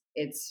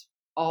it's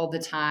all the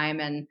time.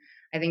 And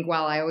I think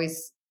while I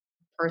always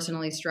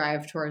personally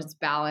strive towards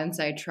balance,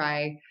 I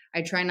try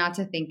not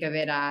to think of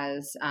it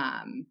as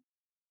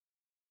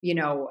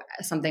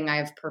something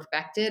I've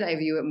perfected. I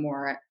view it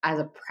more as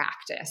a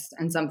practice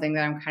and something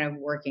that I'm kind of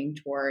working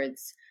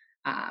towards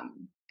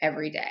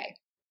every day.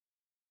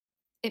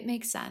 It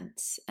makes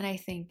sense. And I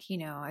think,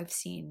 I've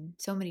seen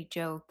so many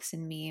jokes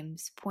and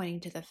memes pointing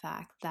to the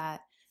fact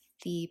that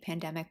the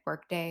pandemic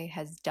workday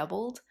has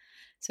doubled.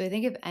 So I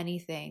think if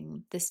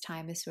anything, this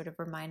time is sort of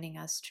reminding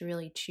us to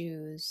really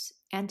choose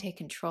and take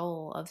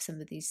control of some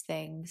of these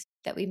things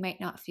that we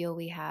might not feel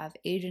we have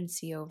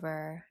agency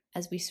over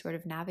as we sort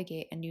of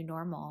navigate a new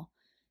normal.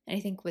 And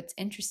I think what's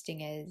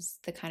interesting is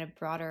the kind of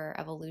broader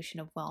evolution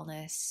of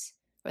wellness,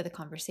 or the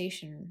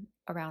conversation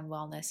around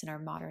wellness in our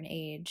modern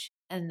age,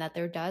 and that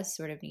there does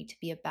sort of need to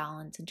be a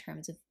balance in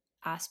terms of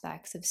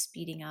aspects of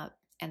speeding up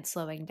and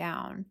slowing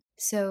down.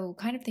 So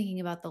kind of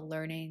thinking about the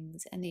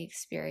learnings and the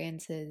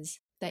experiences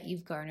that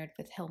you've garnered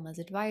with Hilma's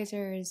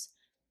advisors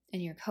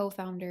and your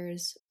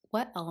co-founders,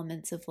 what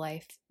elements of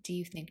life do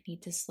you think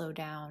need to slow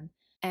down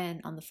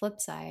and, on the flip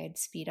side,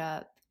 speed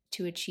up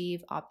to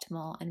achieve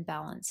optimal and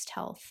balanced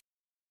health?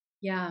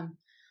 Yeah,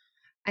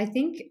 I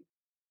think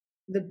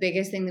the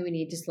biggest thing that we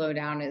need to slow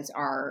down is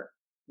our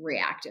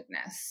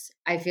reactiveness.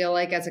 I feel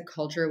like as a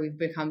culture, we've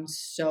become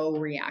so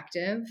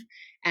reactive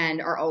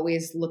and are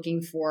always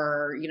looking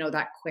for,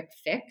 that quick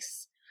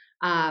fix.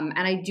 And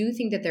I do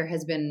think that there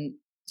has been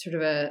sort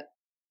of a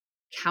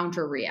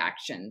counter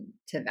reaction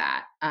to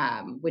that,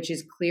 which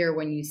is clear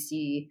when you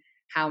see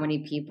how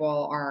many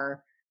people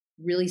are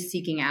really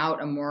seeking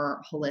out a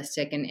more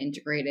holistic and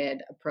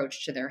integrated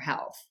approach to their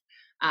health.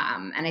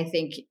 And I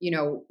think,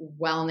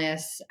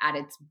 wellness at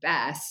its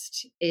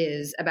best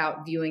is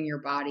about viewing your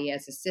body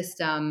as a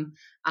system,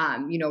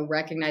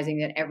 recognizing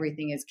that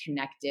everything is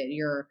connected.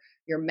 Your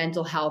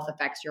mental health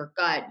affects your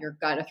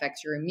gut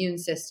affects your immune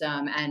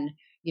system. And,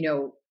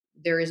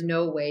 there is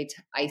no way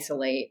to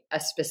isolate a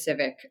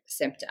specific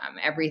symptom.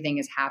 Everything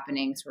is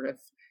happening sort of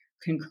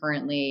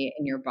concurrently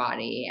in your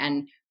body,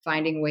 and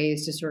finding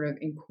ways to sort of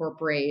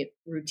incorporate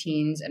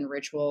routines and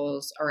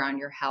rituals around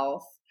your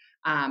health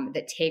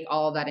that take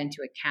all of that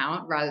into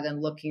account rather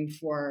than looking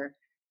for,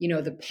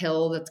 the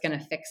pill that's going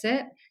to fix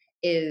it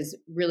is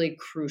really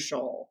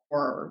crucial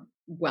for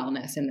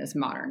wellness in this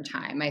modern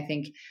time. I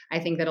think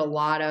that a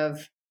lot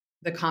of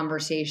the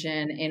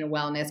conversation in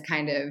wellness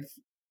kind of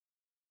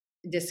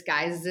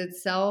disguises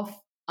itself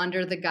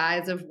under the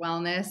guise of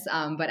wellness,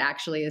 but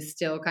actually is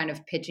still kind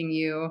of pitching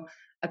you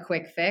a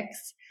quick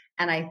fix.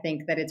 And I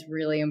think that it's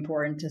really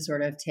important to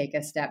sort of take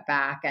a step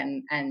back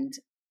and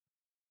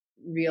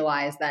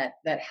realize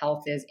that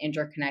health is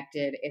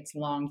interconnected, it's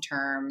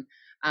long-term,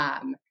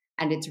 and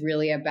it's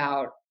really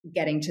about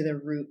getting to the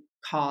root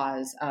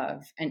cause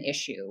of an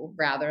issue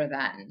rather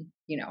than,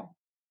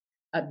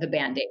 the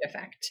Band-Aid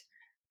effect,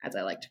 as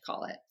I like to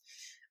call it.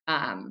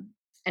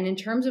 And in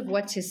terms of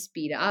what to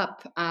speed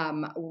up,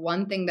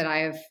 one thing that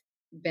I've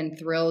been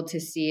thrilled to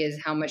see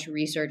is how much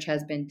research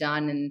has been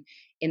done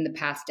in the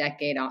past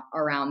decade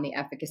around the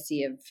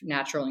efficacy of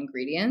natural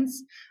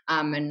ingredients.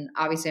 And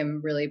obviously,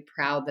 I'm really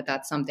proud that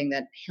that's something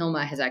that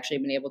Hilma has actually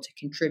been able to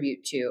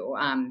contribute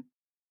to.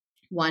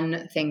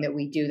 One thing that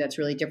we do that's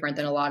really different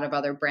than a lot of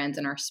other brands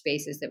in our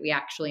space is that we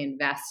actually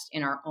invest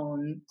in our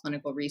own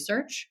clinical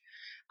research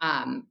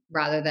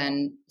rather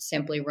than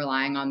simply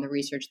relying on the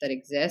research that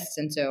exists.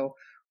 And so,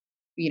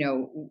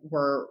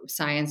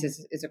 science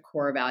is a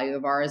core value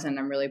of ours, and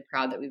I'm really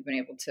proud that we've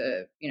been able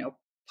to,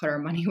 put our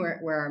money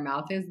where our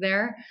mouth is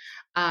there.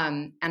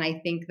 And I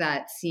think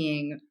that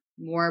seeing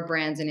more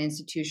brands and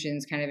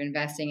institutions kind of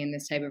investing in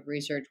this type of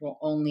research will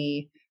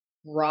only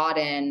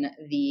broaden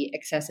the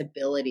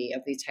accessibility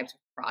of these types of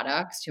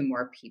products to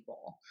more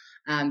people.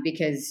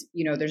 Because,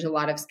 there's a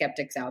lot of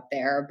skeptics out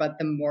there, but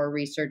the more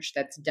research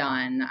that's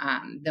done,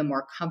 the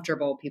more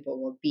comfortable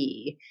people will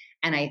be.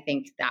 And I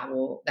think that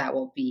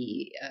will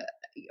be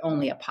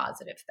only a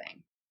positive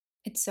thing.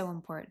 It's so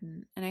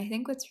important. And I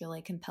think what's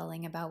really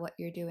compelling about what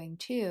you're doing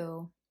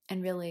too,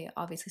 and really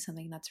obviously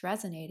something that's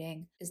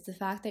resonating, is the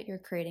fact that you're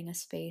creating a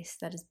space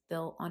that is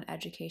built on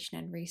education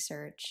and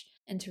research.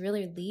 And to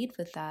really lead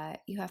with that,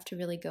 you have to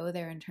really go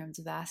there in terms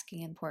of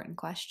asking important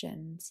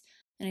questions.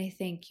 And I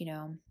think,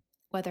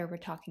 whether we're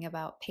talking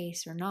about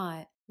pace or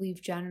not,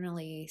 we've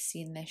generally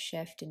seen this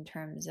shift in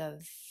terms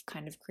of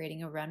kind of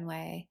creating a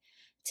runway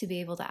to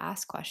be able to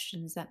ask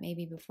questions that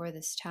maybe before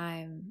this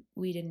time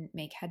we didn't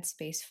make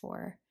headspace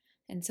for.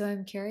 And so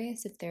I'm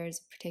curious if there's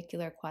a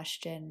particular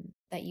question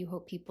that you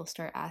hope people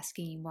start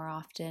asking you more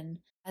often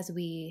as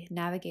we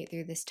navigate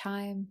through this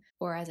time,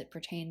 or as it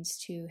pertains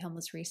to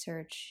Hilma's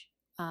research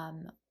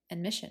and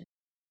mission.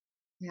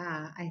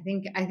 Yeah, I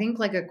think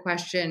like a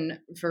question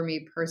for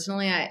me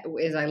personally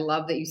is I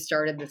love that you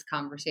started this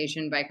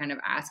conversation by kind of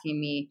asking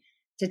me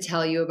to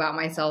tell you about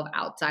myself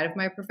outside of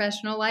my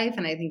professional life.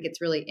 And I think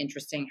it's really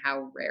interesting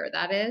how rare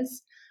that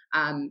is.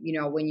 When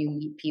you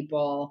meet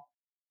people,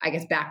 I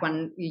guess back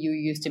when you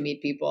used to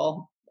meet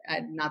people,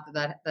 not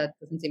that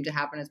doesn't seem to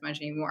happen as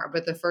much anymore,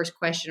 but the first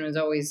question was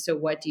always, so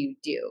what do you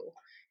do?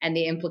 And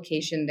the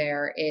implication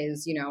there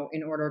is,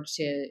 in order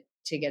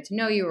to get to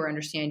know you or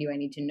understand you, I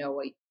need to know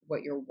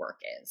what your work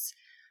is.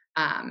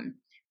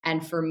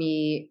 And for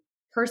me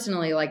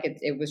personally, like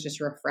it was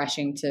just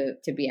refreshing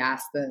to be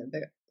asked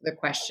the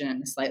question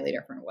in a slightly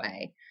different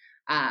way.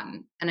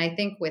 And I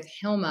think with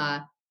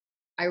Hilma,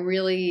 I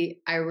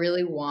really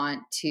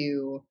want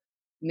to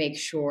make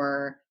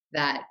sure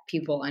that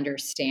people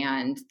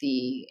understand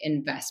the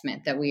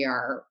investment that we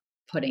are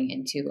putting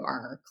into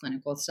our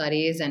clinical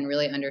studies and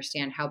really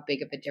understand how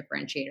big of a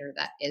differentiator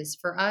that is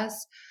for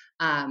us.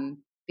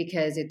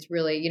 Because it's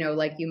really,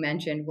 like you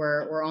mentioned,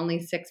 we're only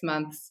 6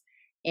 months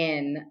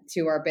in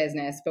to our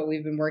business, but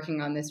we've been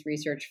working on this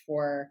research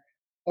for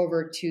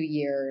over 2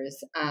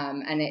 years.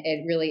 And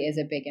it really is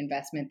a big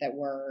investment that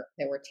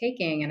we're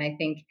taking. And I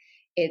think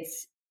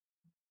it's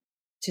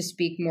to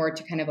speak more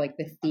to kind of like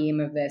the theme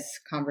of this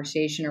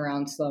conversation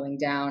around slowing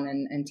down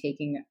and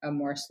taking a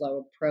more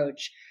slow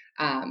approach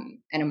and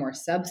a more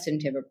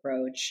substantive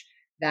approach.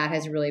 That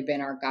has really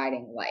been our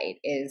guiding light,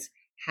 is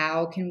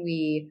how can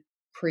we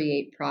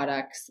create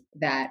products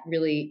that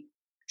really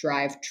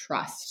drive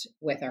trust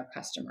with our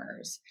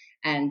customers.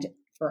 And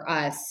for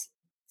us,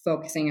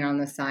 focusing in on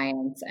the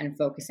science and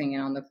focusing in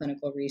on the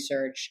clinical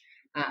research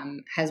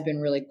has been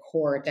really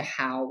core to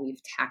how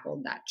we've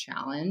tackled that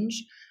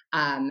challenge.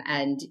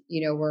 And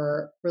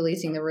we're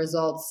releasing the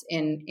results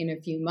in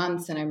a few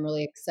months, and I'm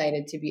really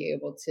excited to be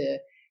able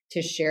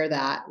to share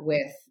that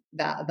with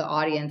the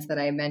audience that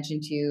I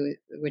mentioned to you,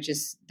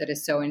 that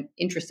is so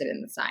interested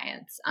in the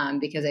science,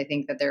 because I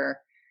think that there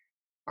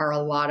are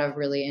a lot of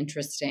really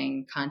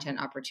interesting content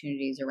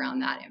opportunities around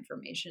that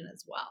information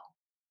as well.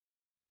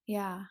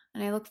 Yeah,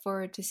 and I look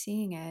forward to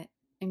seeing it.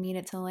 I mean,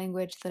 it's a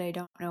language that I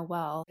don't know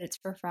well, but it's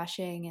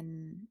refreshing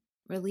and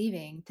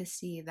relieving to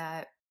see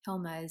that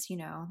Hilma is,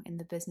 in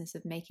the business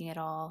of making it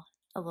all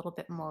a little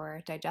bit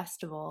more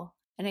digestible.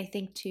 And I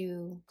think,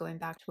 too, going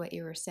back to what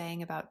you were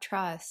saying about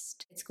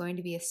trust, it's going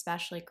to be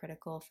especially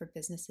critical for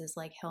businesses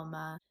like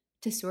Hilma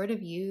to sort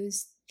of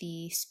use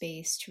the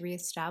space to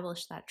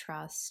reestablish that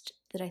trust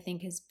that I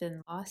think has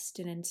been lost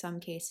and in some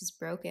cases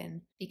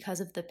broken because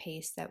of the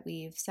pace that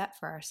we've set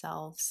for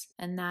ourselves.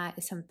 And that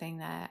is something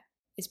that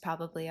is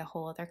probably a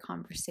whole other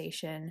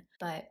conversation.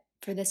 But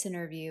for this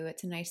interview,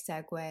 it's a nice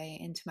segue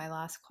into my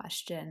last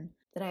question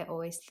that I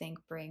always think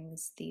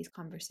brings these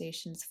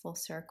conversations full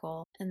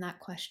circle. And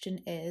that question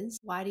is,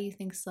 why do you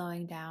think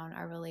slowing down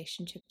our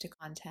relationship to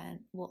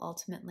content will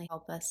ultimately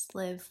help us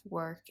live,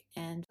 work,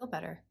 and feel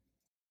better?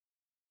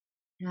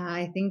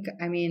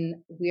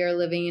 We are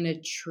living in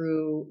a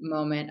true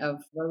moment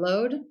of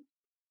overload.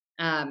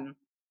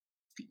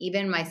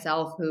 Even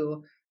myself,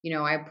 who,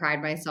 I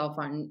pride myself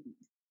on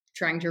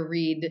trying to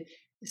read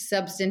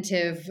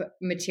substantive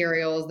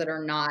materials that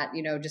are not,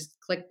 just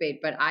clickbait,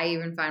 but I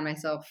even find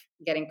myself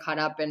getting caught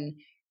up in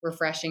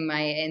refreshing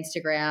my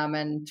Instagram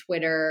and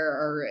Twitter,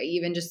 or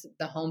even just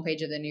the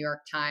homepage of the New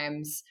York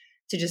Times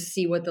to just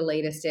see what the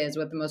latest is,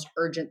 what the most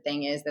urgent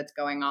thing is that's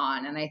going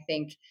on. And I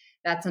think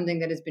that's something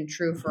that has been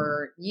true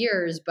for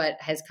years, but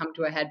has come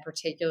to a head,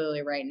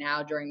 particularly right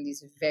now during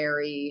these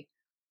very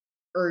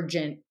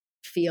urgent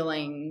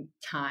feeling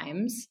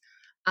times.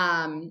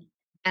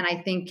 And I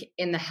think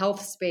in the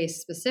health space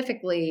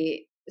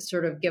specifically,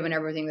 sort of given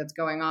everything that's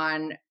going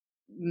on,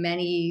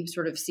 many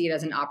sort of see it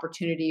as an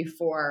opportunity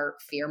for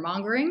fear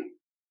mongering.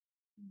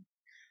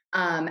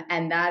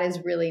 And that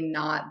is really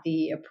not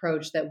the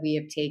approach that we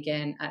have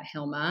taken at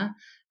Hilma.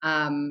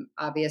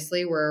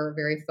 Obviously, we're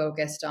very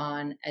focused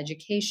on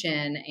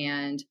education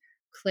and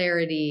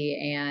clarity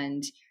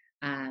and,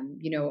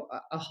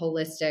 a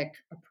holistic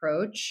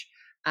approach.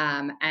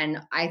 And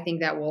I think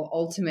that will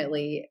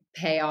ultimately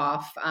pay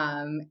off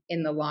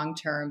in the long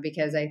term,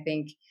 because I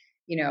think,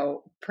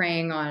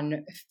 preying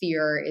on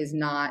fear is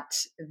not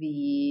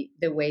the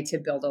way to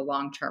build a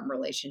long-term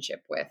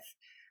relationship with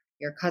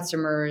your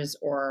customers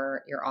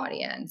or your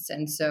audience.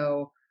 And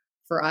so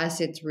for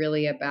us, it's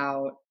really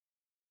about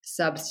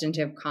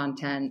substantive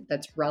content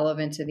that's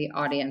relevant to the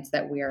audience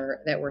that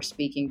we're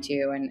speaking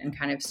to, and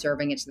kind of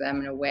serving it to them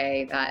in a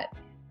way that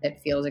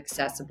feels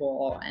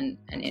accessible and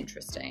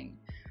interesting.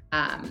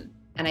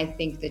 And I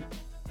think that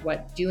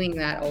what doing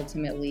that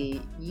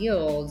ultimately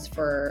yields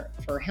for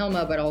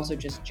Hilma, but also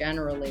just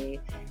generally,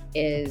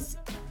 is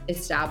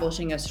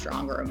establishing a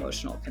stronger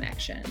emotional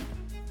connection.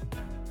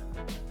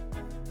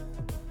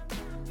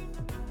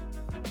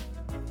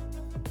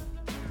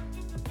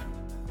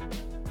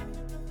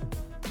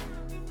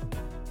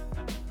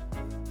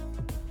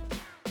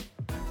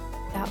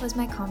 That was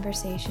my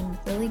conversation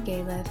with Lily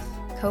Galef,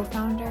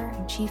 co-founder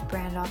and chief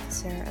brand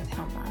officer of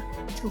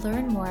Hilma. To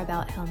learn more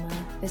about Hilma,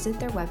 visit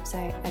their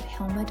website at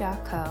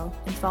hilma.co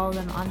and follow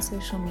them on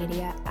social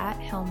media at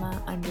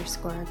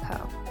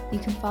hilma_co. You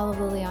can follow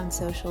Lily on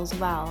social as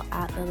well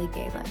at Lily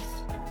Galef.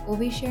 We'll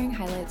be sharing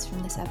highlights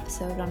from this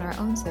episode on our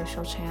own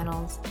social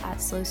channels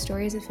at Slow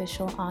Stories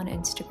Official on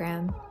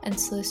Instagram and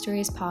Slow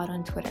Stories Pod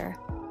on Twitter.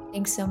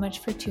 Thanks so much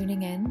for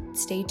tuning in.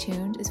 Stay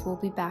tuned as we'll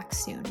be back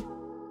soon.